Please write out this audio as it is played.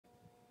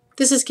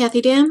This is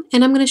Kathy Dam,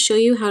 and I'm going to show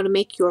you how to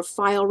make your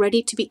file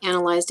ready to be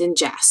analyzed in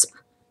JASP.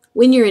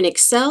 When you're in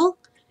Excel,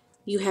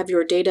 you have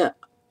your data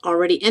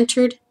already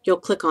entered. You'll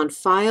click on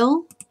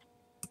File,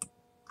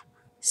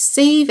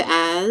 Save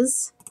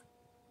As,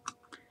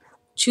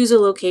 choose a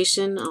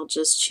location. I'll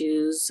just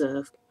choose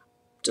a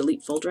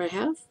delete folder I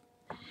have.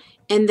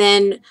 And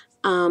then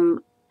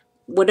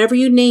whatever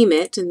you name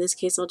it, in this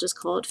case I'll just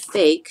call it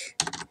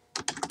fake.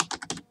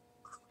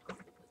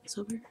 It's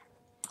over.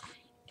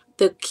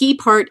 The key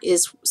part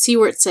is, see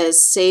where it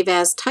says Save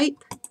As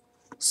Type?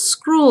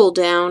 Scroll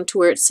down to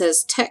where it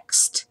says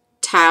Text,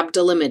 tab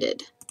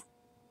delimited.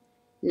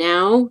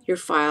 Now your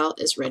file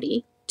is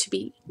ready to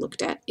be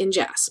looked at in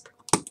JASP.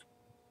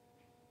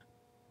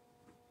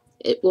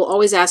 It will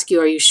always ask you,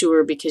 are you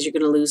sure, because you're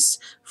going to lose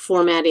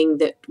formatting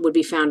that would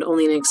be found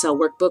only in an Excel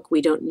workbook.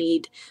 We don't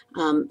need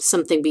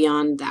something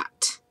beyond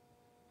that.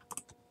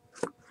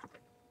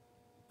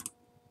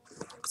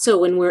 So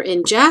when we're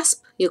in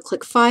JASP, you'll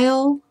click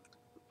File,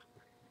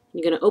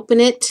 you're going to open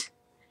it,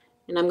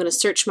 and I'm going to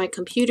search my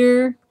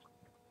computer.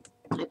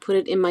 I put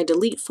it in my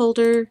delete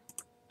folder,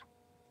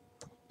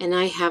 and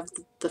I have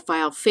the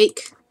file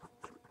fake,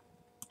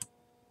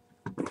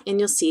 and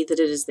you'll see that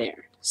it is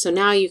there. So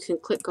now you can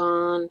click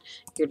on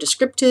your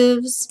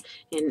descriptives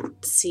and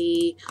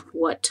see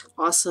what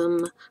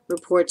awesome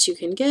reports you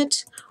can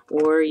get,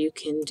 or you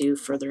can do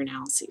further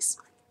analyses.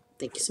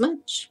 Thank you so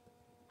much.